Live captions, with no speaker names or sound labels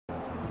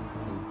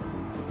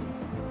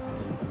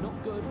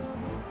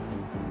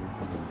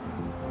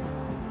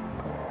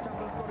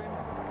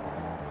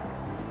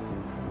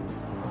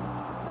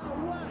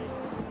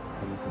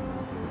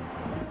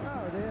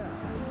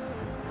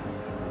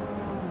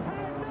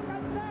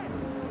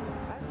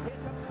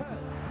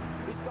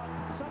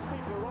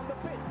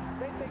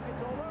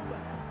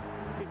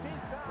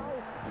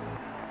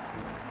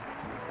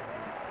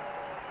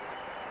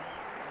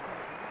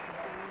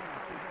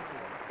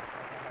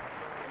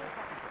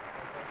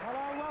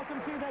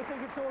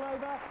think it's all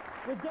over.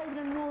 With David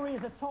and Rory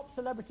as a top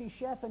celebrity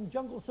chef and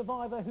jungle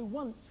survivor who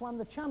once swam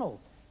the channel.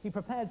 He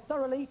prepared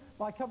thoroughly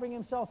by covering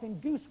himself in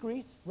goose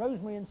grease,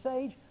 rosemary and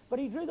sage, but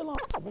he drew the line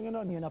by an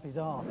onion up his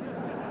arse.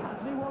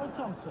 Anthony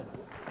Warren-Thompson.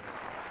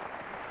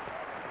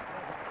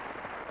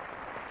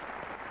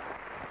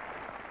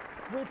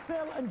 With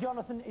Phil and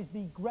Jonathan is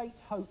the great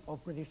hope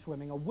of British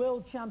swimming, a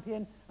world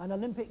champion and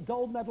Olympic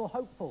gold medal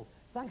hopeful.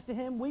 Thanks to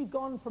him, we've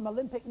gone from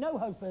Olympic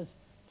no-hopers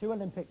to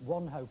Olympic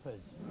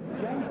one-hopers.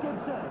 James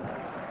Gibson.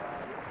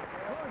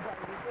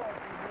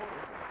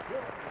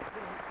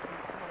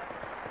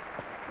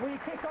 We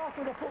kick off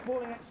with a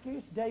footballing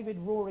excuse. David,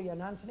 Rory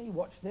and Anthony,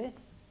 watch this.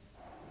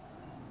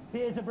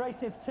 Here's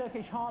abrasive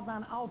Turkish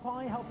hardman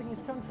Alpay helping his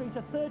country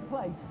to third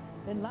place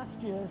in last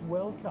year's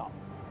World Cup.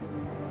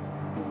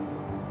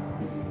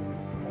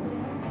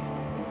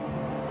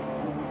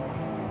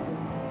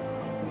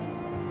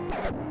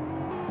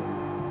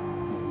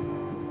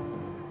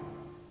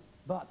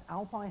 But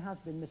Alpay has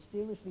been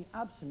mysteriously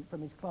absent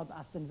from his club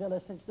Aston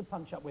Villa since the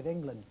punch-up with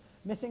England,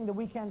 missing the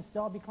weekend's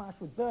derby clash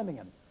with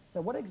Birmingham. So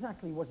what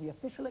exactly was the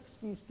official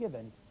excuse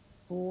given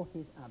for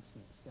his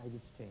absence,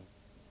 David's team?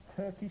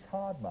 Turkish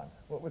hardman.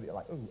 What was it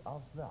like? Ooh,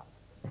 how's that?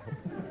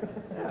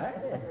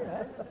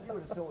 You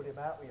would have sorted him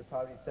out with your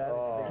pony stand.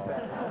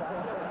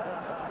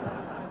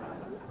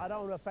 I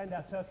don't want to offend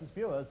our Turkish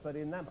viewers, but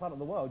in that part of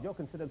the world, you're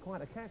considered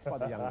quite a catch by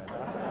the young men.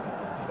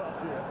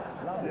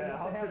 Love it. The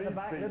hair at the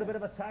back, a little bit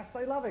of a tash,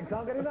 they love it,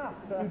 can't get enough.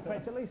 You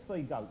fetch at least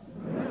 3 goats.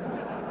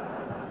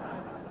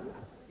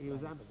 He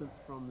was absent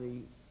from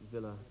the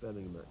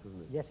Villa-Birmingham match,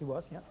 wasn't he? Yes, he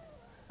was, yeah.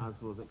 As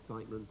was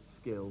excitement,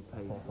 skill,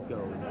 pace,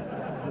 goal.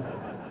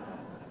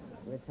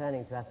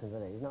 Returning to Aston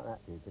Villa, he's not that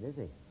stupid, is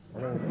he? I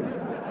mean,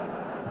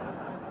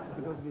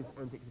 Because of his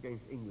antics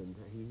against England,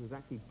 he was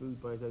actually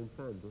booed by his own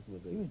fans,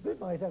 wasn't he? He was booed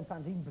by his own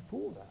fans even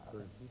before that.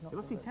 It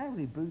must be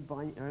terribly booed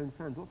by your own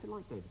fans. What's it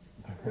like, David?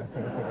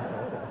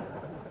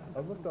 I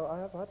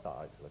have had that,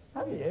 actually.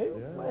 Have you?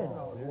 Yeah. When?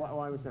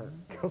 Why was that?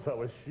 Because that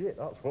was shit,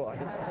 that's why.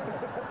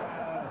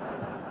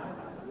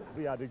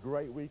 We had a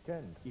great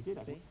weekend. You did,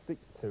 actually?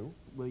 6-2.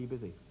 Were you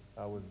busy?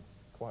 I was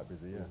quite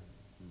busy, yeah.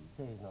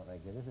 he's not very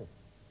good, is he?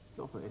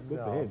 It's good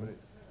for him.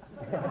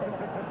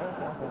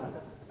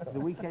 The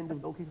weekend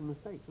of all kinds of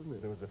mistakes, wasn't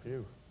it? There was a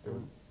few. There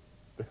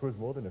was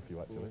more than a few,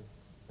 actually.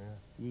 Yeah.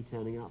 You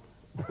turning up.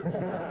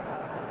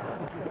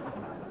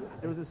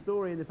 There was a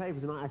story in the paper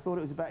tonight. I thought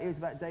it was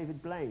about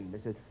David Blaine.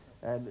 It said,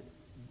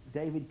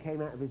 David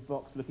came out of his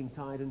box looking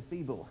tired and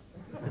feeble.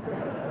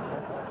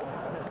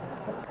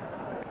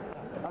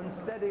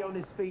 Unsteady on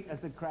his feet as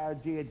the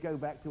crowd jeered, "Go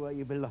back to where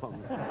you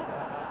belong."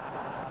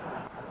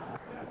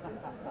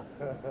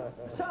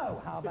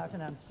 So, how about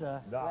an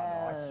answer?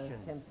 Well,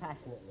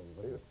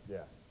 compassionately.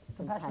 Yeah.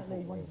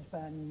 Compassionately wanting to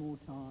spend more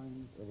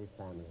time with his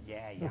family.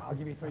 Yeah, I'll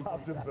give you 3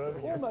 points. After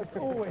Birmingham. Almost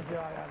always the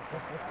right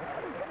answer.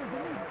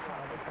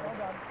 Well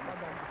done.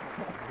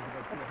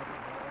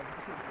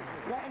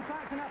 Yeah, in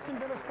fact, an Aston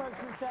Villa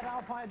spokesman said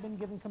Alpay had been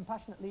given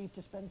compassionate leave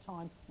to spend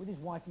time with his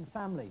wife and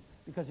family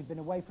because he'd been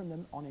away from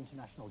them on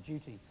international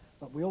duty.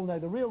 But we all know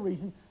the real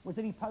reason was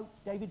that he poked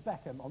David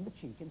Beckham on the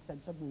cheek and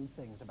said some rude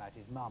things about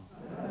his mum.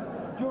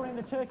 During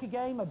the Turkey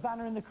game, a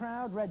banner in the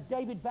crowd read,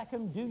 "David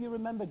Beckham, do you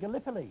remember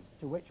Gallipoli?"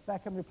 To which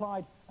Beckham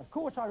replied, "Of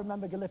course I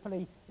remember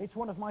Gallipoli. It's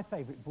one of my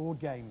favourite board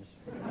games."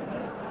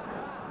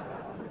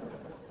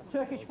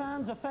 Turkish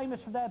fans are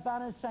famous for their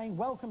banners saying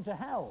 "Welcome to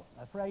Hell,"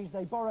 a phrase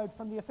they borrowed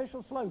from the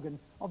official slogan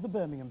of the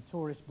Birmingham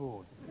Tourist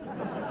Board.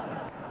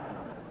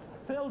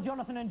 Phil,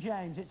 Jonathan and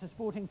James, it's a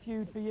sporting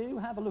feud for you.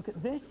 Have a look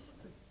at this.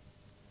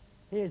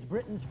 Here's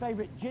Britain's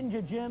favourite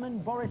ginger German,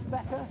 Boris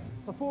Becker,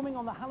 performing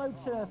on the hallowed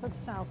turf of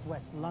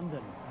southwest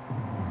London.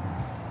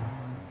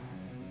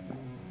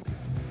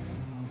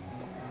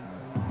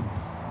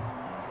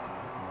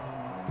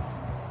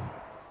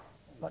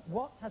 But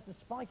what has the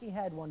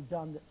spiky-haired one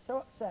done that so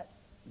upset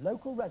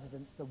local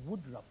residents, the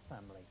Woodruff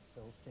family,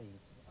 Phil's team?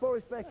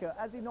 Boris Becker,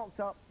 has he knocked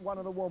up one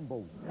of the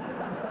Wombles?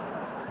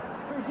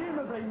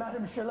 Presumably,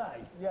 Madame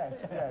Chalet. Yes.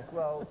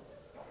 Well,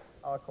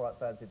 I quite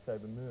fancied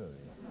Toby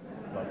Murray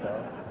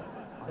myself.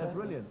 They're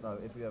brilliant, though,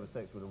 if you have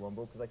sex with a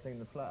womble, because they clean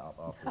the flat up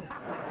afterwards.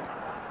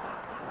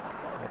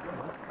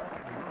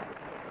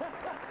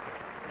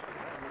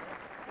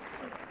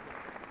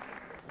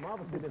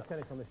 Marvellous to have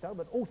tennis on the show,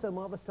 but also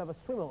marvellous to have a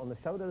swimmer on the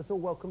show. Let us all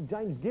welcome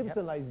James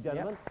Gibson, ladies and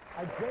gentlemen.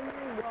 A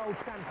genuine world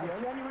champion.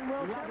 A genuine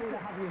world Lovely champion. to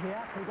have you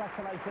here.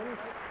 Congratulations.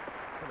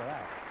 Look at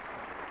that.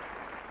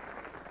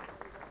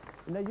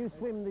 Now, you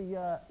swim the,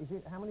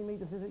 how many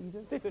metres is it you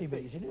do? 50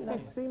 metres, you do that?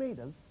 50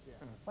 metres?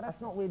 Yeah. But that's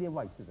not really a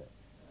race, is it?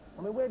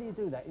 I mean, where do you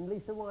do that? In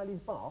Lisa Riley's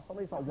bath? I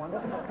mean, it's like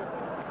wonderful. Do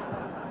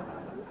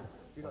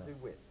you not do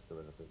whips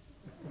or anything?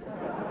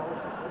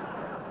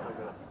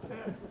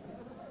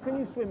 Can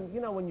you swim, you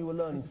know, when you were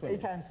learning swimming?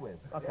 He can swim.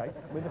 Okay.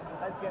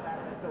 Let's get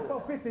that.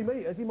 Well, 50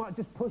 metres, he might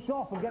just push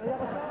off and get the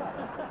other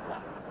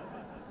side.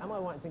 Am I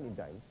right in thinking,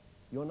 James,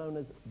 you're known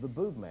as the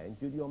boob man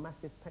due to your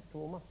massive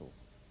pectoral muscles?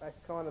 That's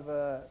kind of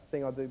a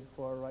thing I do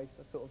before a race.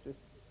 I sort of just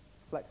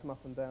flex them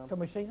up and down. Can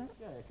we see that?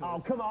 Yeah,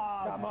 oh, come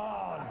on! Come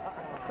on!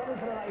 Some of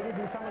the ladies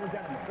and some of the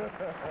gentlemen.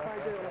 I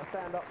do it when I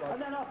stand up, like.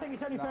 And then I think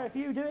it's only fair if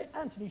you do it,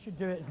 Anthony should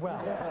do it as well.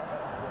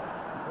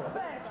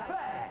 Fair,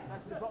 fair!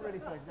 It's not really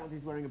fair because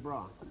he's wearing a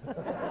bra.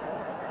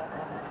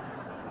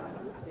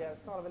 Yeah,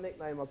 it's kind of a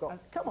nickname I got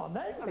Come on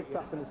then. picked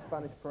up in the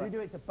Spanish You press. do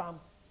it to bum,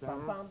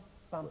 bum, bum,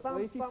 bum, bum,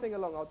 Well, if you bum. sing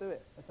along, I'll do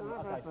it.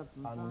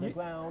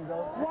 Underground.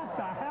 What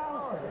the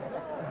hell?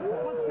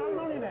 What's going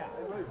on in there?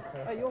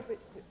 Hey, your bitch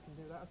can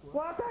do that as well.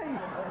 What happened?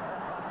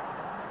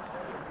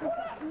 What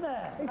happened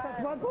there? He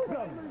touched my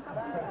bosom.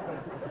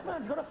 This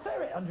man's got a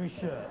ferret under his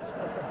shirt.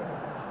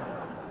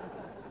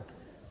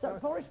 So,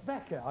 Boris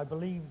Becker, I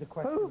believe the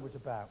question was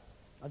about,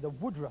 and the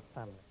Woodruff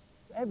family.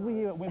 Every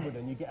year at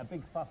Wimbledon, you get a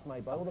big fuss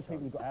made by all the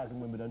people who've got houses in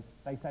Wimbledon.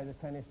 They say the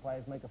tennis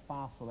players make a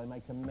fuss or they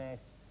make a mess.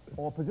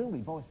 Or presumably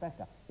Boris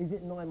Becker. Is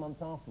it 9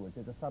 months afterwards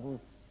there's a sudden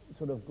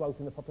sort of growth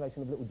in the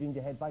population of little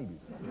gingerhead babies?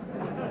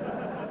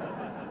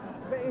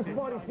 That is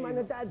Boris, my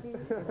daddy.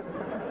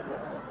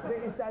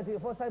 That is daddy.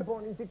 What I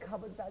born is the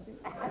cupboard, daddy.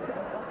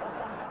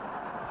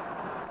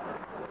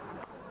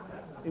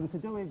 It was to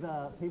do with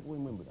people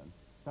in Wimbledon.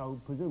 So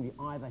presumably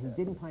either he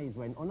didn't pay his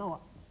rent, or no,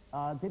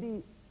 did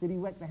he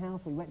wreck the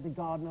house or he wrecked the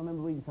garden? I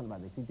remember reading something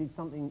about this. He did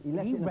something, he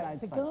left He it in a bad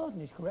wrecked the space. garden,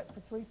 he's correct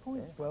for 3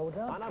 points. Yeah. Well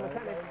done. I know,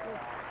 mechanic.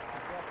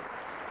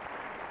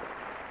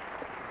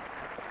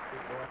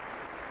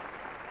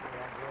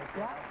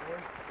 Yeah.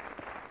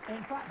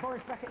 In fact,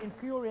 Boris Becker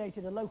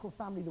infuriated a local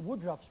family, the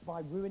Woodruffs,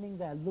 by ruining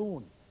their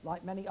lawn.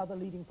 Like many other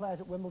leading players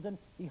at Wimbledon,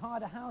 he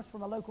hired a house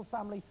from a local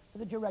family for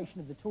the duration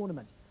of the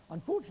tournament.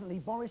 Unfortunately,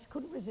 Boris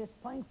couldn't resist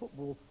playing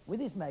football with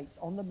his mates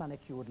on the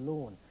manicured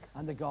lawn,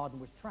 and the garden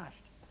was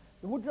trashed.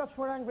 The Woodruffs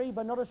were angry,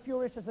 but not as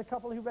furious as the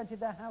couple who rented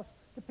their house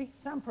to Pete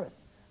Sampras.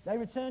 They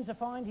returned to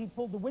find he'd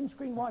pulled the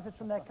windscreen wipers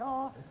from their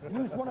car,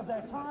 used one of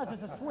their tyres as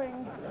a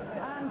swing,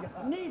 and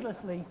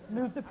needlessly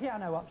moved the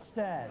piano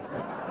upstairs.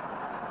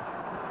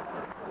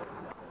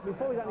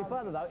 Before we go any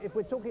further, though, if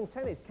we're talking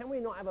tennis, can we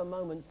not have a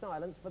moment's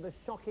silence for the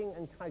shocking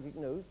and tragic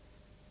news?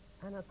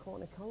 Anna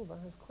Kournikova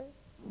has quit.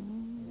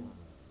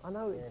 I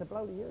know, it's a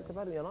blow to you, it's a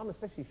blow to me, and I'm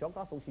especially shocked.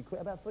 I thought she quit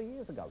about 3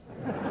 years ago.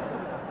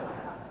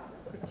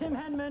 Tim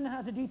Henman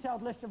has a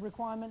detailed list of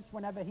requirements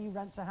whenever he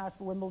rents a house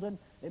for Wimbledon.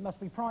 It must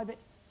be private,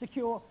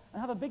 secure,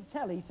 and have a big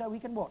telly so he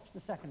can watch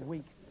the second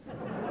week.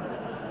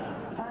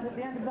 And at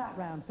the end of that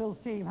round, Phil's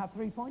team have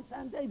 3 points,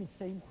 and David's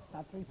team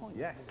have 3 points.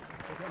 Yes.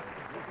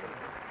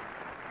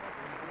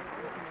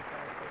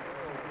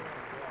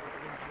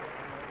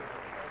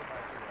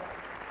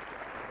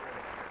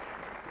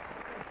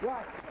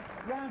 Right,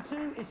 round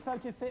 2 is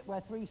Photo Fit,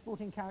 where 3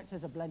 sporting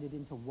characters are blended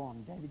into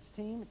one. David's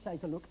team,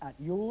 take a look at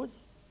yours.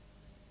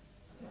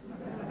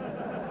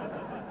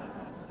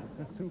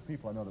 There's 2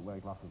 people I know that wear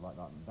glasses like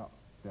that, and that's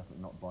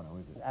definitely not Bono,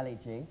 is it? Ali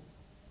G.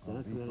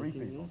 These 3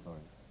 people,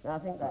 sorry. No, I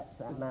think that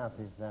mouth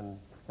is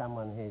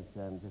someone who's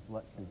just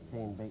watched his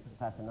team beat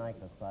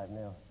Panathinaikos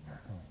 5-0.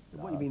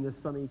 What do you mean, the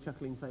funny,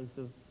 chuckling face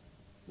of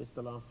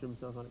Mr. Laughter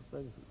himself, Alex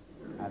Ferguson?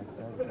 Alex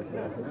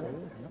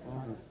Ferguson.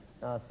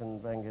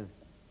 Arsene Wenger's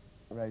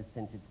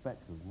rose-tinted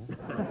spectacles, isn't it?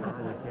 Be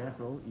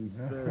careful, you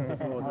Spurs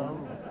before long.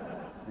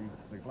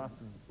 The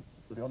glasses,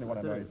 the only one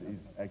I know is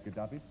Edgar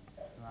Davids.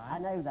 I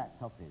know that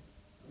top is.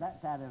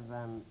 That's out of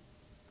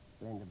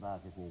Linda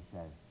Barker's new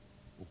show.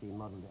 And she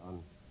modelled it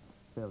on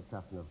Phil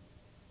Tufnell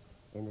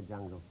in the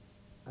jungle.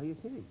 Are you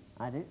kidding?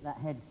 I do. That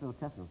head's Phil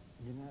Tufnell.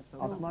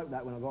 I smoked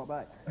that when I got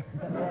back.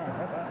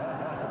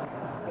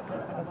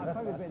 My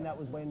favourite bit in that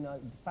was when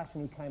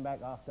Fashion came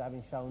back after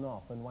having shown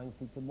off, and Wayne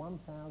said,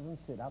 1,000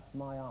 sit-ups,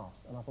 my arse.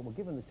 And I thought, well,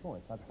 given the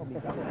choice, I'd probably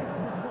go with it.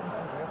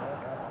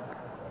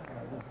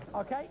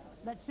 Okay,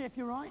 let's see if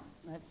you're right.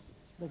 Let's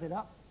split it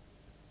up.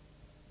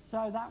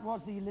 So that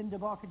was the Linda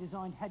Barker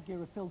designed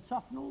headgear of Phil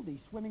Tufnell, the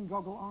swimming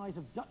goggle eyes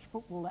of Dutch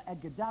footballer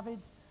Edgar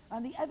Davids,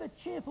 and the ever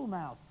cheerful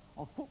mouth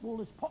of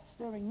footballer's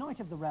pot-stirring knight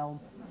of the realm,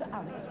 Sir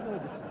Alex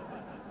Ferguson.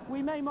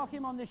 We may mock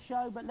him on this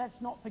show, but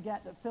let's not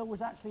forget that Phil was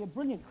actually a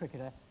brilliant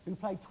cricketer who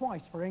played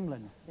twice for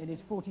England in his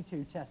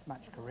 42 test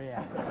match career.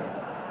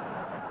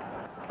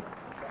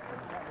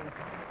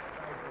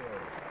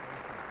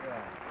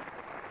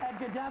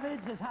 Edgar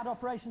Davids has had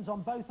operations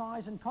on both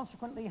eyes and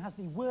consequently has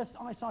the worst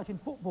eyesight in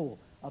football,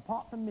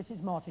 apart from Mrs.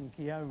 Martin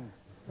Keown.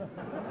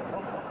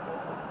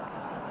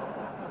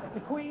 The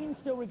Queen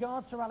still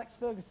regards Sir Alex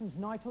Ferguson's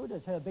knighthood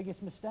as her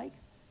biggest mistake.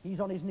 He's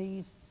on his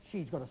knees,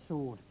 she's got a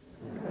sword.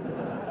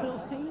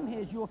 Phil's team,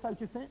 here's your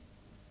photo fit.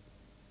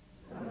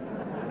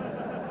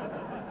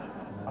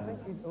 I think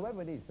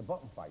whoever it is, the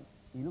bottom face,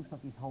 he looks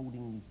like he's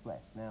holding his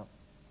breath. Now,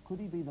 could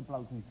he be the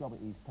bloke whose job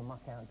it is to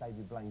muck out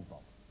David Blaine's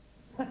box?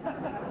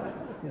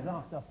 Because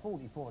after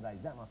 44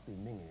 days, that must be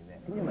minging in there.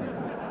 Can you imagine? I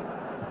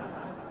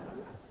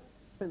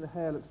think the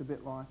hair looks a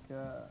bit like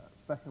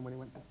Beckham when he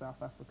went to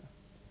South Africa.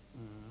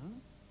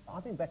 I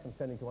think Beckham's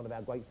turned into one of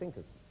our great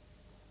thinkers.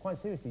 Quite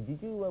seriously,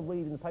 did you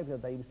read in the paper the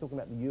other day he was talking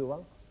about the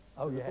euro?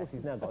 Oh, Of yeah. course,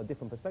 he's now got a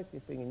different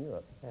perspective being in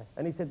Europe. Yeah.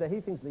 And he said that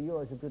he thinks the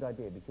euro is a good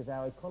idea because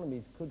our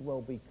economies could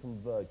well be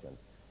convergent.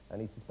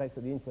 and he suspects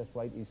that the interest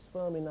rate is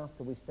firm enough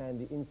to withstand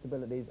the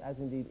instabilities, as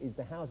indeed is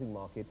the housing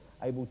market,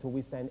 able to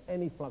withstand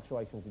any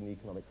fluctuations in the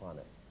economic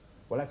climate.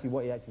 Well, actually,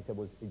 what he actually said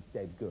was, it's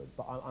dead good,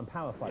 but I'm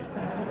paraphrasing,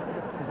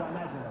 because I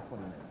imagine that's what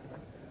he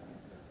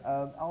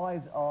meant.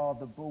 Eyes are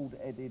the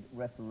bald-headed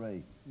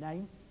referee.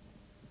 Name?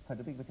 That's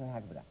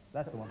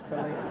the one.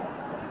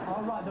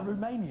 Oh, right, the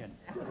Romanian.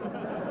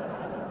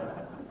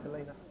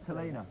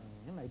 Talina.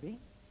 Yeah, maybe.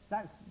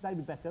 That's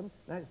David Beckham,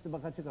 that's the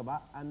Bakachukaba,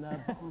 and the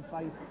bottom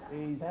face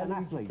is an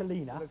athlete.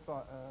 Kalina. Looks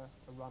like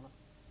a runner.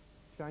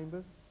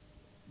 Chambers.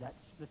 Let's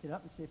split it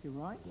up and see if you're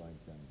right.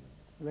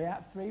 3 out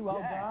of 3,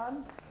 well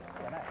done.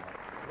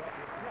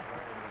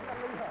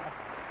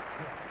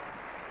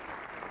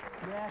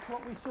 Yes,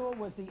 what we saw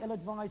was the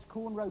ill-advised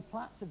cornrow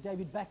plaits of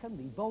David Beckham,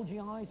 the bulgy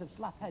eyes of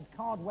slaphead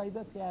card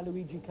waver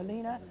Pierluigi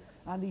Collina,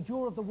 and the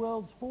jaw of the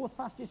world's 4th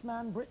fastest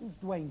man, Britain's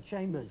Dwayne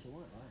Chambers.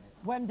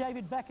 When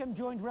David Beckham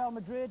joined Real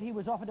Madrid, he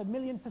was offered 1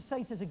 million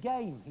pesetas a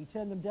game. He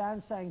turned them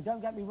down, saying,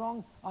 "Don't get me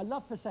wrong, I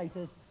love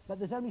pesetas, but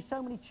there's only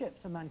so many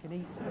chips a man can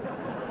eat."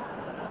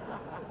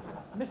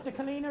 Mr.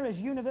 Collina is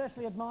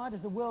universally admired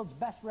as the world's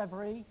best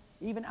referee.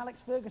 Even Alex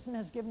Ferguson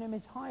has given him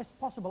his highest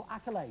possible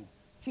accolade,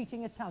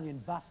 cheating Italian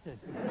bastard.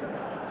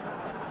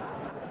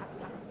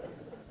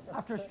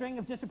 After a string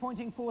of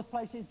disappointing 4th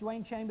places,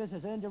 Dwayne Chambers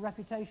has earned a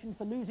reputation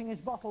for losing his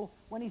bottle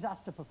when he's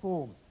asked to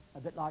perform, a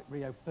bit like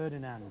Rio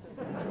Ferdinand.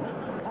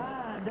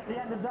 And at the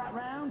end of that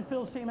round,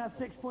 Phil's team have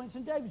 6 points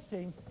and David's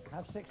team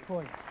have 6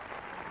 points.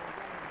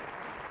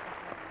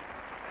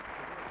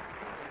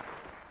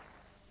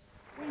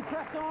 We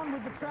press on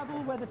with the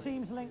treble, where the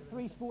teams link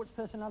 3 sports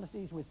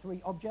personalities with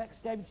 3 objects.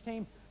 David's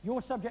team,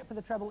 your subject for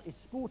the treble is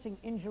sporting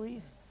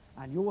injuries,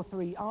 and your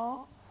 3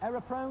 are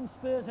error-prone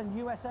Spurs and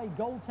USA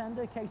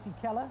goaltender Casey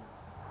Keller,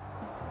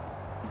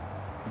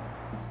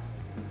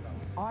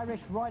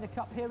 Irish Ryder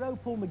Cup hero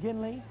Paul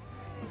McGinley,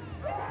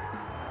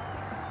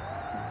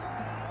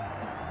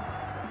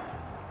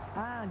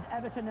 and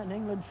Everton and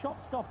England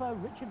shot-stopper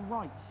Richard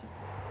Wright.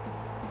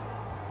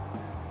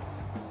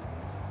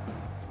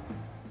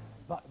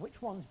 But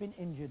which one's been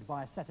injured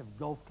by a set of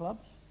golf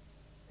clubs?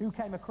 Who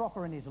came a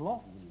cropper in his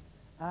loft?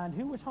 And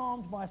who was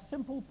harmed by a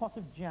simple pot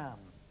of jam?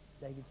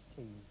 David's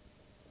team.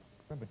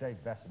 Remember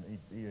Dave Beckham, he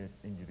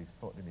injured his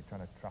foot, didn't he,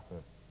 trying to trap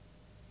a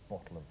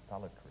bottle of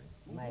salad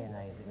cream?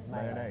 Mayonnaise. It was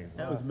Mayonnaise.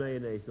 That was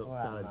mayonnaise, not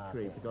Well, salad no.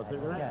 cream. Because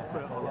that's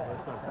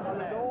I'm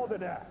an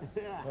order.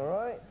 All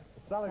right?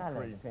 Salad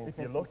cream, if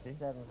you're lucky.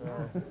 57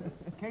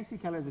 for Casey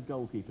Keller's a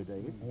goalkeeper,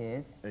 David. He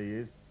is. He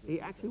is. He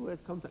actually wears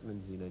contact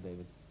lenses, you know,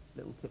 David.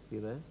 Little tip for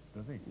you there.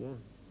 Does he? Yeah.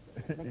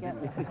 They get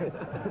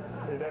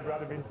He never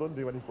had him in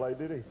Sunday when he played,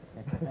 did he?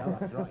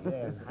 That's right,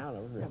 yeah.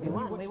 Howler, wasn't it? We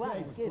won,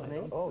 excuse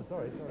me. Oh,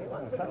 sorry.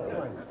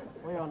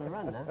 We're on a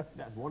run now.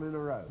 That's 1 in a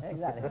row.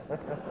 Exactly.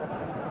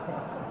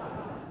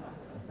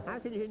 How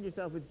can you hinge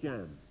yourself with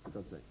jam, for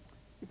God's sake?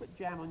 You put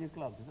jam on your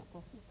gloves, is that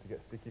possible? To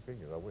get sticky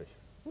fingers, I wish.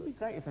 It would be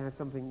great if they had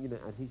something, you know,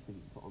 adhesive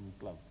you could put on the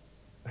gloves.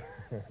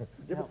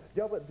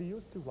 But they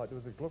used to, like, there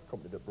was a glove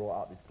company that brought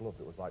out this glove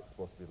that was, like,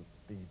 supposed to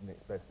be the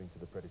next best thing to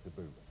the Predator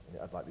boot. And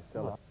it had, like, this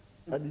cellophane.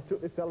 And you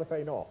took the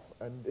cellophane off,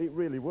 and it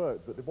really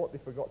worked. But what they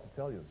forgot to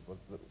tell you was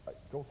that, like,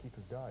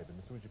 goalkeepers died, and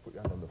as soon as you put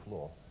your hand on the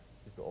floor,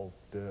 you've got all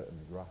dirt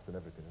and grass and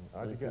everything. And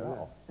how'd you get that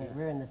off? It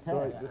ruined the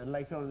turn. And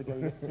later on in the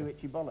game, you get 2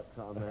 itchy bollocks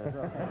on there as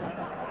well.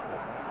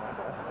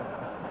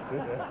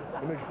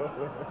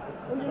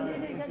 Well, you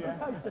didn't get the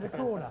post at the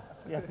corner.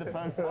 Yes, the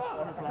post.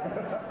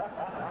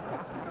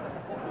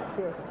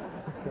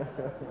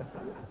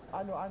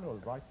 I know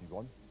the righty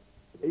one.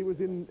 He was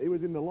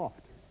in the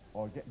loft,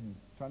 or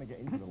trying to get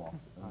into the loft,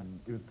 and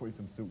he was putting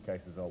some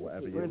suitcases or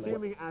whatever. We're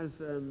assuming as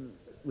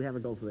we have a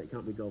golf club, it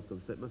can't be golf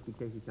club, so it must be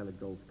Casey Keller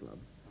Golf Club.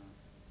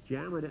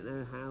 Jam, I don't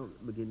know how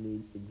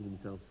McGinley injured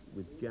himself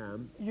with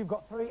jam. You've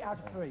got 3 out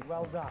of 3.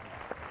 Well done.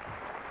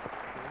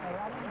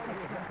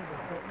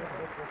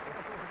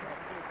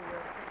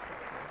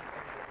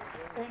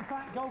 In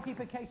fact,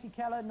 goalkeeper Casey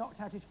Keller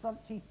knocked out his front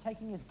teeth,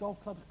 taking his golf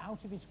clubs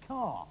out of his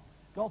car.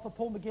 Golfer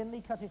Paul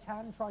McGinley cut his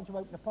hand trying to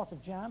open a pot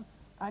of jam,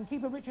 and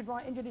keeper Richard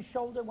Wright injured his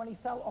shoulder when he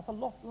fell off a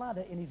loft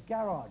ladder in his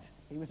garage.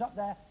 He was up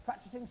there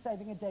practicing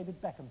saving a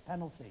David Beckham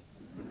penalty.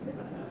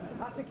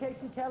 After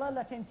Casey Keller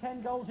let in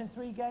 10 goals in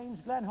 3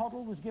 games, Glenn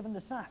Hoddle was given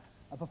the sack,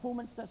 a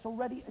performance that's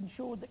already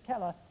ensured that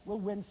Keller will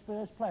win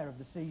Spurs Player of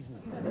the Season.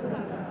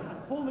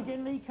 Paul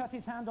McGinley cut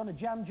his hand on a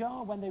jam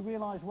jar. When they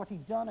realised what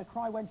he'd done, a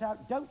cry went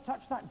out, "Don't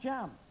touch that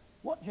jam!"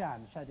 "What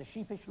jam?" said a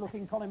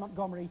sheepish-looking Colin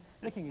Montgomery,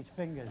 licking his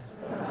fingers.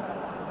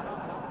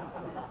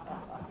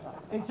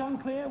 It's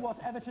unclear what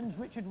Everton's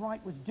Richard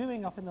Wright was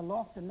doing up in the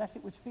loft, unless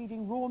it was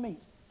feeding raw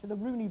meat to the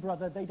Rooney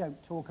brother they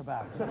don't talk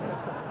about.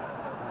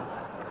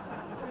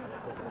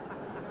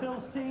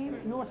 Phil's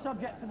team, your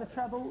subject for the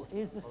treble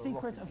is the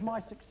secret of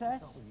my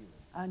success,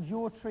 and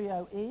your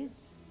trio is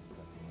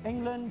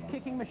England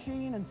kicking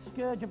machine and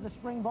scourge of the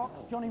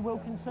Springboks, Johnny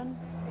Wilkinson,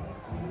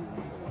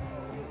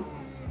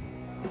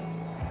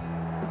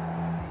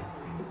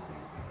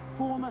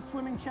 former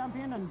swimming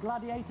champion and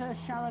gladiator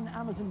Sharon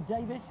Amazon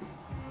Davis,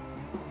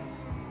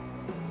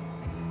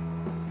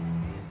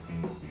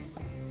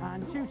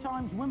 two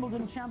times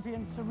Wimbledon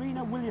champion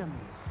Serena Williams.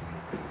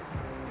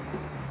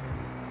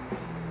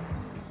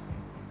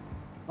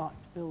 But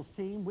Phil's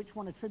team, which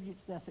one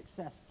attributes their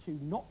success to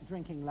not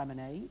drinking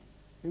lemonade,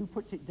 who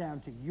puts it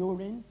down to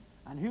urine,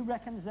 and who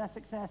reckons their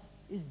success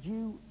is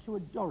due to a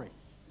Doris?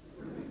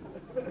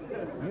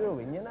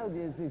 Urine, you know,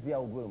 there's the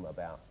old rumour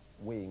about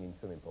weeing in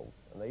swimming pools.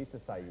 And they used to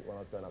say, when I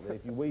was growing up, that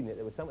if you weed in it,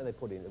 there was something they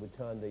put in that would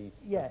turn the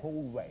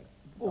pool red.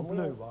 Or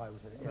blue, I was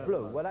it.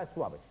 Blue, well, that's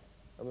rubbish.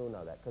 And we all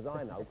know that, because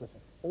I know, because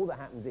all that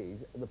happens is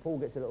the pool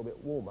gets a little bit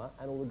warmer,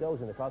 and all the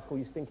girls in the class call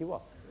you Stinky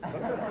Ross.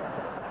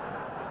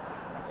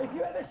 If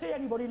you ever see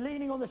anybody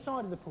leaning on the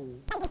side of the pool,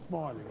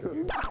 smiling,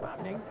 you know what's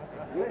happening.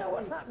 You know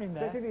what's happening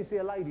there. Especially if you see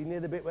a lady near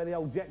the bit where the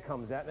old jet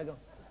comes out, and they go...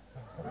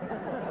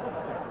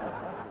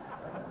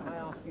 I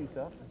ask you,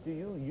 sir, do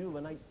you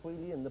urinate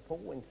freely in the pool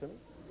when swimming?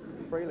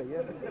 Freely,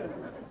 yeah.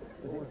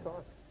 All the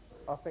time?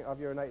 I think I've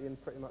urinated in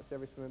pretty much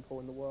every swimming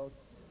pool in the world.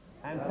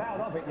 And proud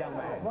of it, young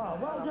man. Well,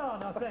 well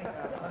done, I think.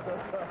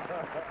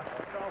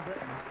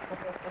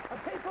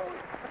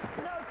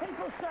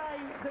 People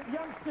say that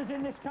youngsters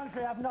in this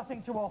country have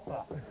nothing to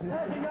offer.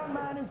 There's a young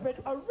man who's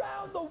been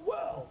around the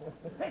world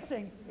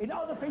pissing in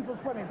other people's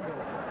swimming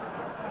pools.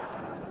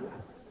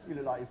 You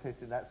look like you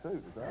pissed in that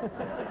suit as well.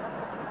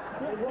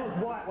 It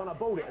was white when I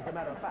bought it, as a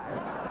matter of fact.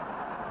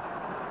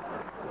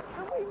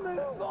 Can we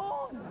move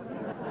on?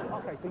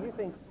 Okay, so you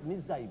think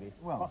Ms Davis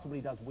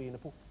possibly does wee in the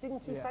pool?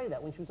 Didn't she say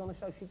that when she was on the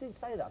show? She did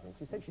say that, I think.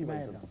 She said she may wees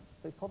have in the done. pool.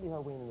 So it's probably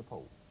her weeing in the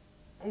pool.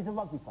 He's a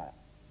rugby player.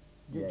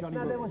 Johnny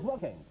Now, there was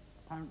Williams, weekend,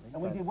 apparently.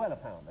 and we did well,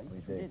 apparently.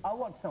 We did. I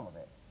watched some of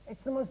it.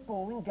 It's the most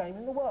boring game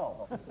in the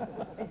world.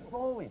 It's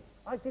boring.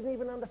 I didn't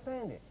even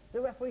understand it.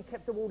 The referee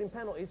kept awarding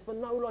penalties for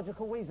no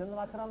logical reason that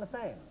I could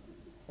understand.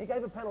 He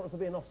gave a penalty for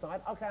being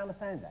offside. Okay, I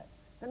understand that.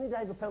 Then he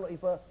gave a penalty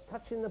for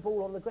touching the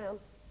ball on the ground.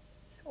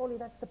 Surely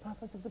that's the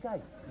purpose of the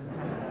game.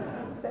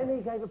 Then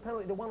he gave a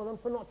penalty to one of them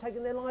for not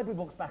taking their library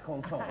books back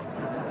on time.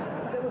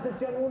 There was a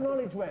general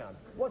knowledge round.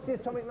 What's the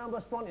atomic number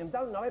of strontium?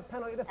 Don't know it.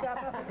 Penalty to South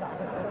Africa.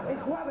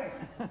 It's rubbish.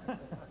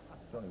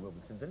 Johnny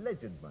Wilkinson's a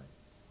legend, mate.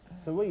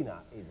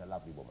 Serena is a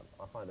lovely woman.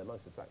 I find her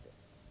most attractive.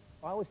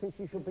 I always think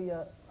she should be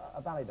a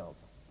ballet dancer.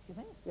 Do you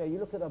think? Yeah, you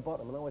look at her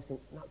bottom and I always think,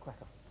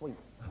 nutcracker, sweet.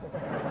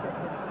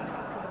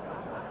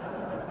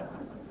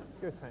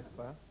 You're a tennis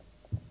player.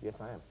 Yes,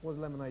 I am. What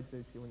does lemonade do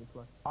to you when you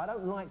play? I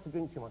don't like to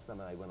drink too much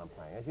lemonade when I'm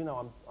playing. As you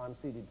know, I'm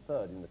seeded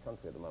third in the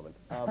country at the moment.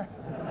 Are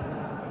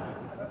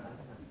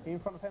you in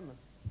front of Hemman?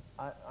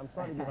 I'm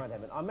slightly behind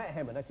Hemman. I met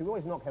Hemman. Actually, we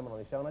always knock Hemman on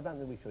the show, and I don't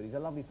think we should. He's a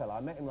lovely fella.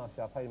 I met him last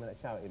year. I played him in a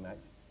charity match,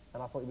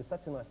 and I thought he was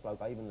such a nice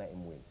bloke, I even let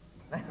him win.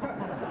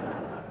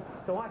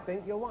 So I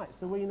think you're right.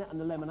 Serena and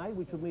the lemonade,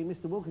 which would mean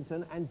Mr.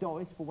 Wilkinson and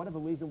Doris, for whatever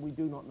reason we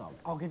do not know.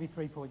 I'll give you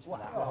 3 points for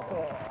that.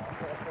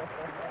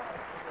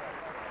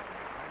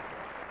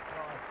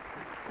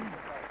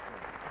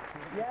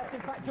 Yes,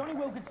 in fact, Johnny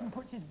Wilkinson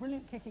puts his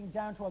brilliant kicking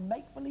down to a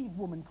make-believe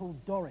woman called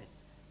Doris.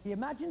 He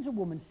imagines a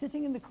woman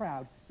sitting in the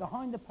crowd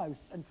behind the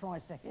posts and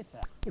tries to hit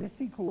her. This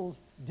he calls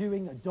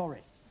doing a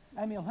Doris.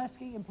 Emil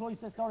Heskey employs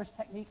the Doris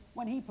technique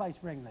when he plays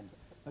for England.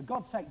 For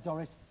God's sake,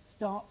 Doris,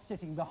 start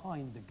sitting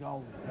behind the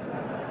goal.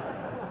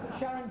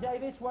 Sharon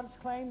Davis once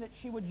claimed that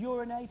she would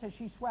urinate as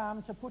she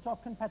swam to put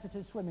off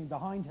competitors swimming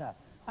behind her.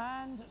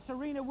 And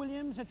Serena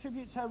Williams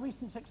attributes her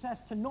recent success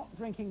to not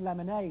drinking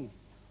lemonade.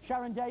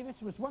 Sharon Davis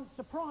was once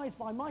surprised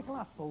by Michael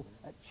Aspel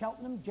at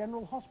Cheltenham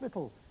General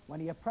Hospital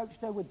when he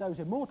approached her with those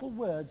immortal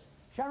words,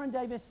 "Sharon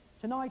Davis,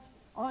 tonight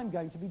I'm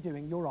going to be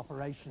doing your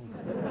operation."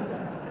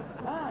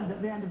 And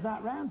at the end of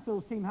that round,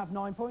 Phil's team have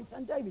 9 points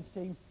and David's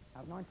team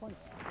have 9 points.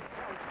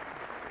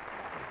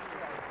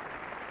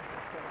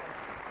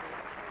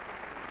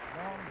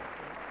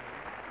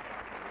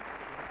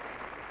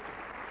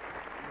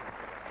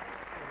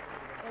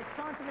 It's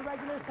time for the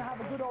regulars to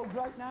have a good old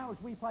grope now as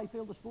we play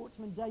Field the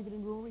Sportsman. David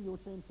and Rory, your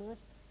turn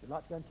first. If you'd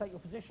like to go and take your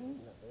positions.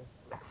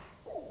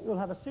 You'll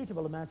have a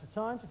suitable amount of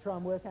time to try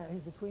and work out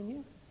who's between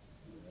you.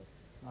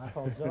 My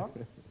folds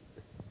on.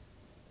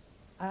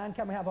 And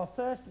can we have our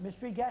first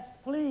mystery guest,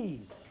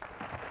 please?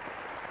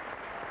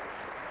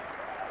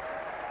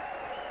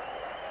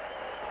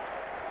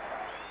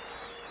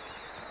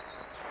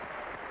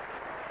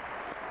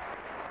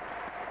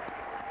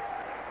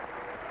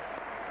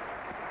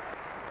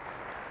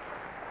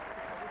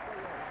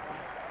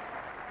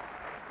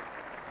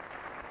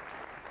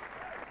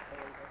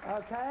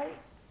 Okay,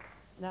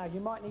 now you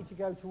might need to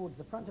go towards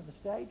the front of the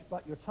stage,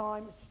 but your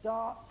time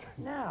starts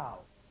now.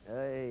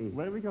 Hey.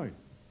 Where are we going?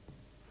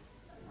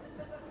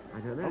 I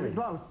don't know. Are we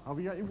close? Are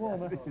we getting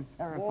warmer? This is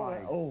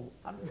terrifying. Oh,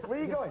 Where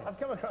are you going? I've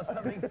come across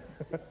something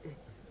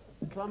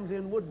clumsy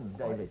and wooden,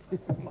 David.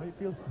 oh, it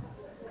feels...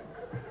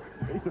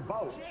 It's a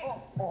boat.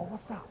 Oh,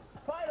 what's that?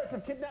 Pirates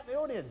have kidnapped the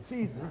audience.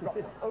 Jesus.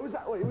 Oh, was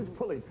that what he was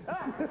pulling?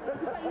 Ah, is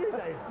that you,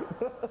 Dave?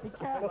 Be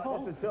careful.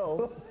 Not at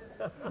all.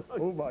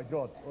 Oh, my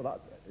God. Oh,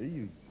 that's...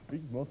 You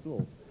big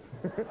muscles.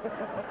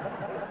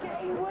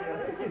 Getting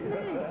worse, isn't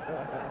he?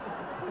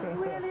 He's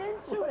really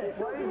into it.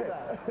 What is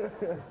that?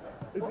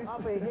 What,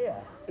 up in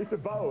here? It's a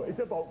boat. It's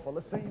a boat full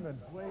of seamen.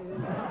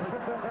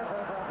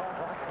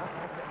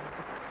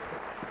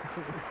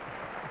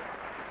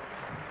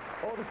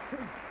 Oh, there's two.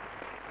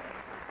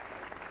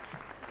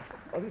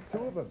 Oh, there's two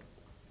of them.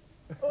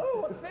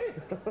 Oh, what's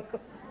this?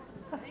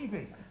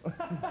 Evie.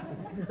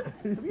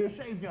 Have you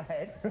shaved your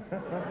head?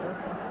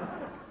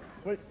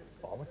 Wait.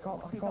 Oh, I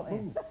can't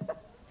move.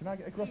 Can I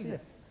get across here?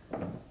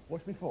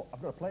 Watch me foot.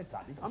 I've got a play,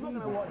 Daddy. I'm not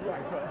going to watch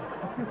that.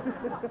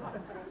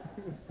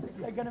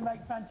 They're going to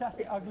make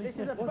fantastic ugly This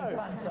is a sisters boat.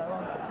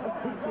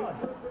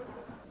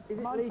 Is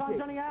it Time's leaking?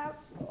 running out.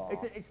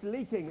 It's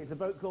leaking. It's a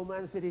boat called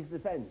Man City's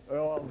Defence.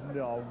 Oh,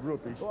 no,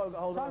 rubbish. Oh,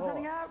 hold on. Time's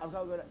running out. I'm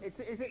so good. Is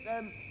it,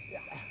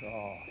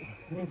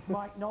 It's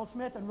Mike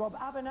Noelsmith and Rob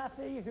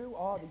Abernathy, who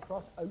are the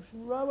Cross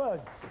Ocean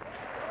Rowers.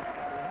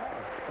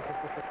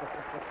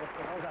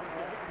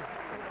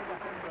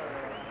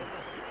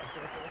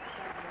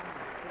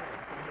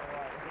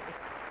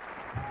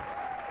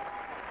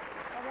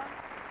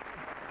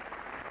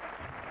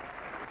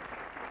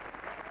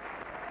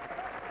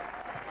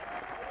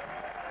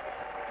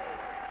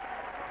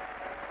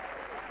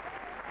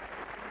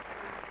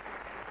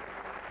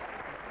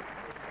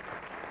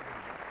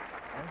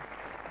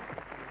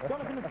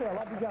 Jonathan and Phil,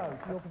 up you go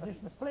to your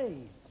positions,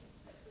 please.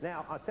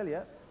 Now, I'll tell you.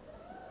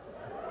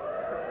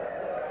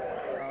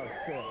 Oh,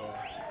 shit.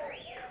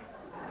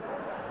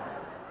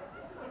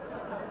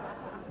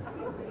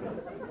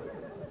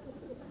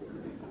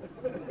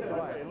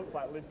 Right. He looks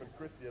like Linford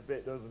Christie a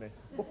bit, doesn't he?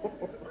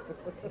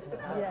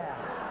 Yeah.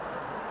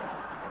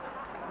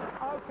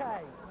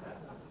 Okay.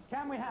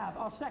 Can we have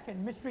our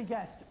second mystery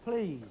guest,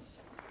 please?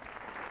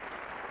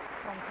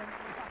 Jonathan,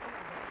 you're back in.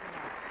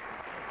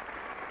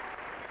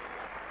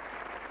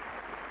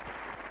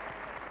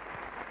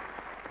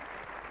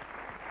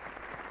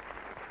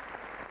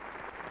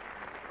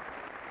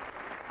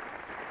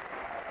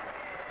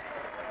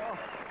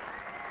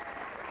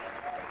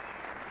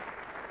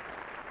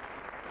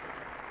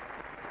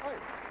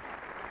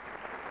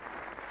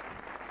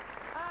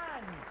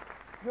 And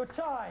your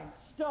time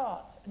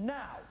starts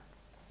now.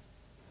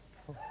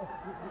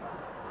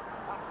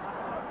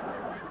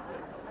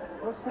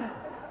 What's that?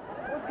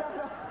 What's going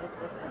on?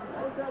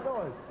 What's that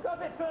noise? Go a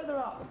bit further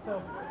up,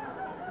 Phil.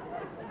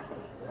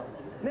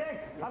 Nick,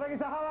 I think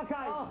it's a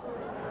hurricane.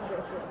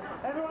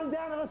 Everyone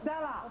down in the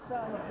cellar. What's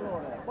that on the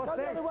floor there? What's Go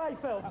the this? other way,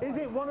 Phil. Is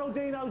it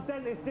Ronaldinho's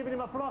dentist giving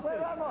him a flossing?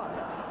 Where am I?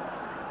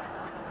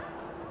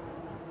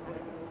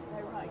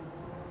 Hey, right.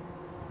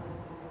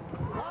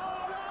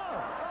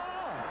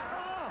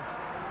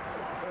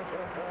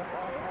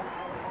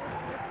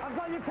 I've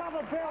got you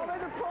covered, Bill. I'm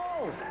in the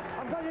pool.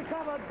 I've got you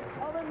covered.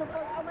 I'm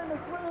in the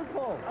swimming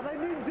pool. Are they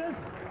ninjas?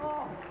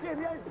 Oh, Jim,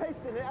 you ain't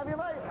pissed in it, have you,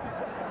 mate?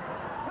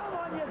 Come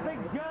on, you big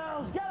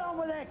girls, get on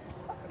with it.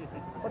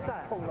 What's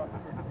that? What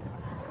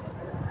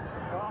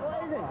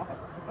is it?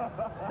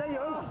 There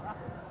you.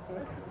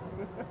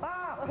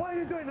 Ah! What are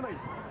you doing to me?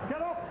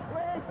 Get off!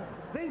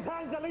 These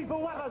hands are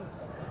lethal weapons.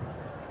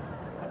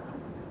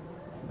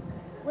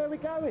 Where are we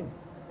going?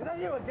 Is that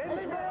you again?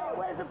 Leave me alone.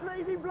 Where's the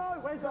bleeding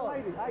bloke? Where's the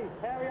lady? Hey,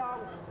 hairy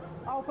arms.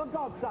 Oh, for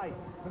God's sake.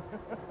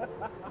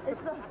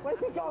 Where's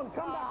he gone?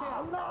 Come back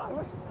here.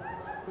 No!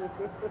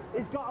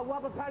 He's got a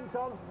rubber pants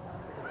on.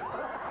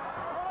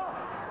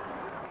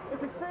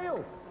 It's a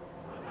seal.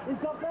 He's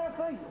got bare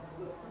feet.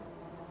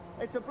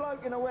 It's a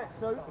bloke in a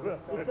wetsuit.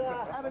 It's,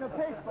 having a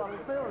piss by the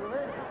feel of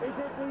it. is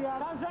it the,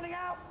 Time's running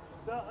out.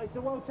 it's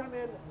the world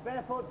champion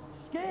barefoot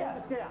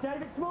Skier. skier.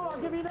 David Small,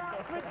 I'll give you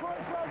that. 3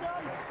 points, well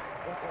done.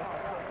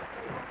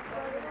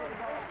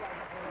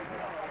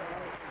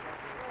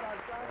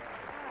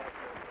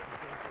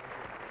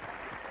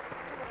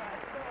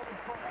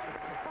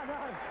 I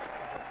know.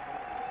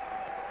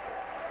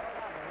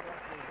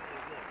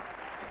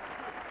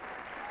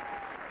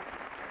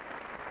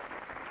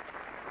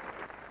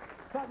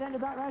 So at the end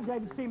of that round,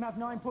 David's team have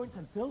 9 points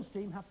and Phil's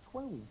team have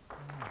 12. Oh,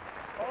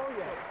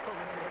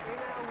 yeah. In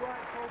our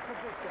rightful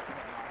position.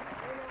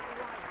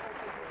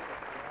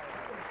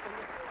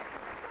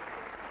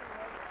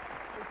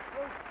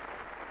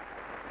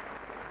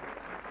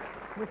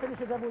 We finish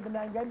as ever with the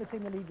name game. The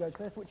team in the lead goes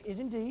first, which is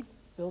indeed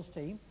Phil's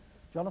team.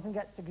 Jonathan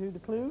gets to do the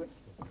clues.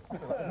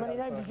 As many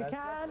names as you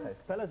can.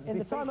 Fellas, in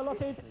the time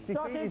allotted.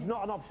 defeat is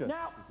not an option.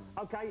 Now.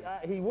 Okay,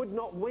 he would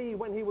not wee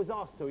when he was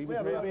asked to. He was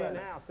really in the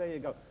house. There you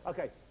go.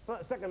 Okay,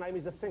 second name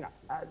is the singer.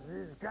 Al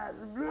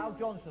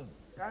Johnson.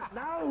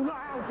 No, not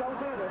Al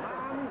Johnson.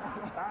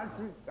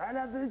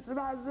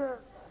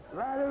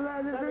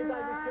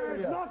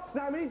 It's not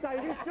Sammy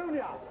Davis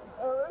Jr.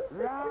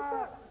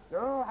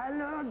 Oh,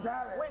 hello,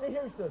 darling. Whitney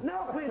Houston.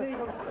 Not Whitney.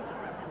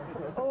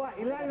 All right,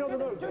 he landed on the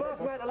moon.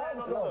 First man to land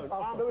on the moon.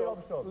 Louis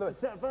Armstrong. The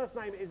first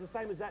name is the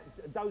same as that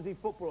dozy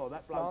footballer,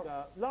 that bloke.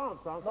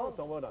 Lance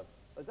Armstrong, well done.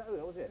 Is that who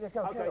that was it? Yeah,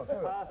 go, okay. carry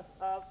on.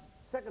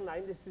 Second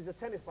name, this is a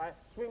tennis player,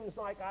 swims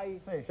like a...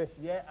 Fish.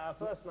 Yeah,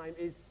 first name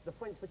is the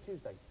French for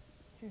Tuesday.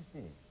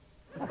 Tuesday.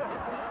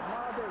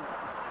 Mardy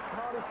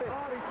Fish.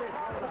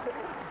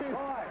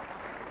 All right.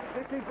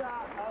 This is a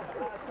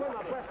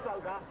swimmer,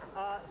 breaststroker.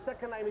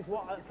 Second name is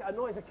what a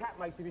noise a cat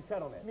makes if you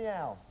tread on it.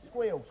 Meow.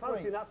 Squeal. Close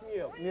Squeak. enough,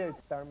 Mew. Mew.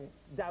 Darren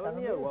Darren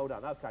Mew, well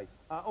done, okay.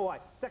 All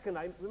right, second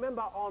name,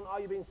 remember on Are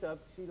You Being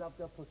Served, she loves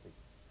her pussy.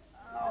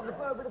 Oh, the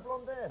bird with the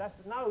blonde hair.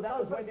 No, that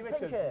was Wendy pink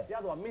Richards. hair. The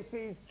other one,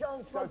 Mrs.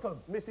 John Slocum.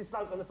 Mrs.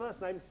 Slocum. The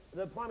first name,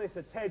 the Prime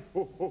Minister, Ted.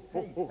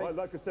 I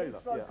like a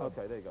sailor. Yeah,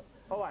 okay, there you go.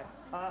 All right,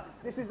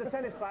 this is the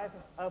tennis player.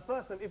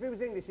 First name, if he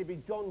was English, he'd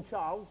be John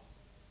Charles.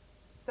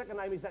 Second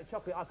name is that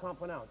chocolate I can't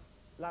pronounce.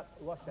 Like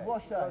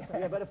Rocher.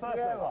 Yeah, but the first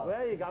name.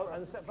 There you go.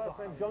 And the first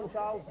name, John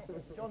Charles.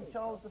 John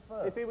Charles the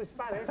First. If he was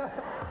Spanish,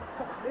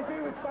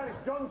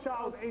 John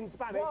Charles in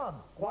Spanish.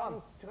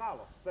 Juan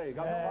Charles. There you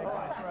go. All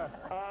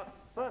right.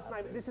 First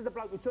name, this is the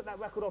bloke who took that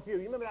record off you.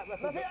 You remember that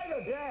record? Matthew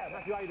Hayden. Yeah,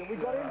 Matthew Hayden. We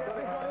got him.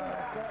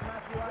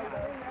 Matthew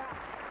Hayden.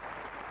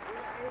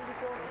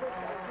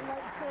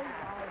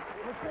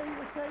 We'll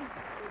see.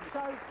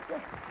 So,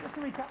 just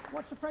to recap,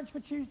 what's the French for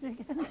Tuesday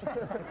again?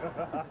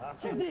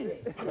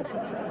 Tuesday.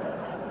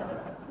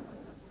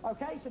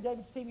 Okay, so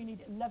David's team, you need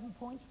 11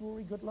 points.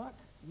 Rory, good luck.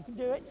 You can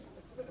do it.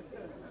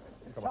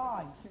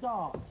 Time,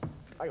 start.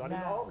 Hang on, he's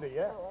not Now. over it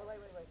yet.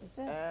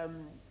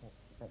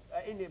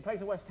 India plays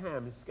for West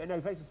Ham. No,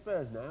 he plays for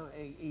Spurs now.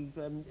 He's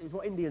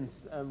what Indians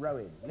row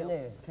in.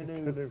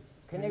 Canoe.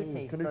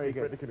 Very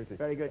good. Canuti.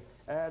 Very good.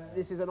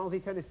 This is an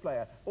Aussie tennis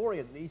player.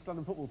 Orient, the East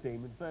London football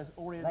team. And first,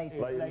 Orient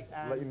is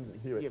Leighton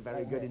Hewitt. Yeah,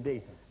 very good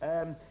indeed.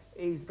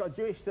 He's got a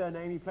Jewish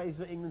surname. He plays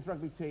for England's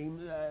rugby team.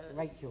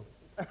 Rachel.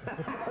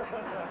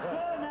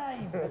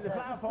 Surname. The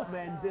Flower Pot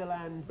men, Bill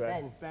and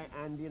Ben.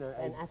 and you know,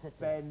 Ben Atherton.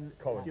 Ben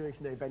Cohen. Jewish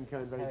name, Ben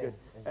Cohen, very Cohen.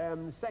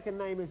 good. Second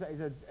name is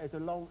a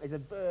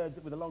bird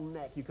with a long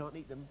neck. You can't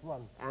eat them.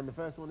 Swan. And the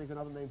first one is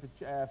another name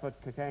for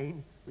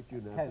cocaine, which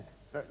you know. Coke.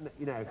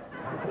 You know,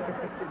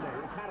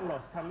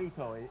 Carlito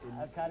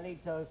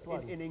Carlito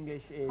Swan. in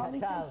English is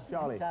Charles.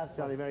 Charlie. Charles.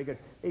 Charlie, very good.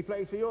 He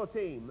plays for your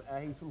team.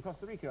 He's from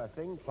Costa Rica, I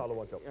think. Paulo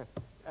One Shot. Yeah.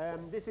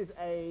 This is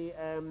a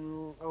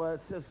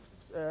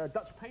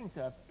Dutch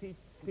painter,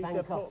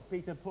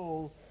 Peter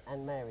Paul.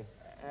 And Mary.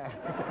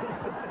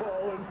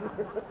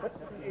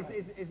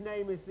 His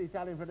name is the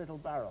Italian for little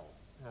barrel.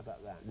 How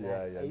about that?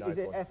 Yeah, Is nice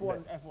it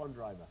one. F1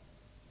 driver?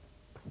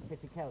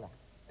 Peter Keller.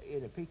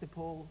 You know, Peter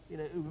Paul, you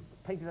know, who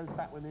painted those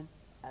fat women.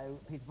 Oh,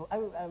 Peter Paul.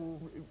 Oh,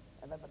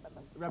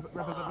 Rabbit.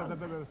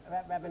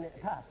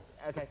 Pass.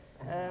 Okay.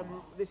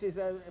 This is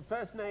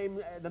first name,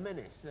 the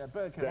Menace,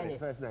 Bergkamp,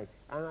 first name.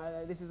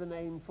 And this is the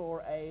name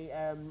for a,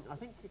 I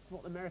think it's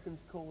what the Americans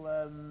call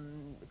a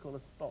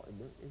spot,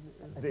 isn't it?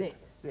 A zit.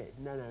 Zit.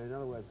 No,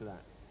 another word for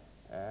that.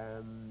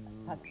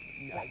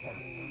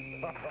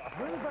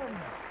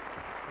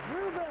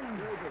 Reuben.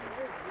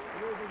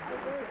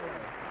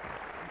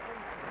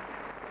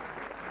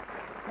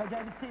 So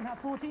David's team have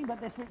 14, but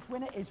this week's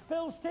winner is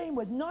Phil's team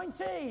with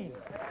 19.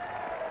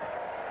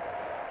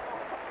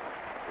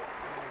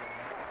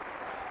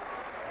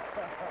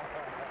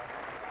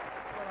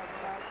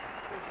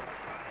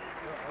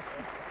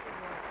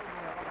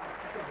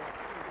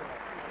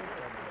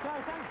 So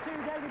thanks to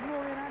David,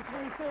 Rory and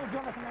Anthony, Phil,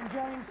 Jonathan and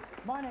James.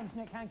 My name's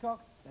Nick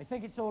Hancock. They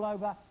think it's all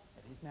over.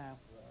 It is now.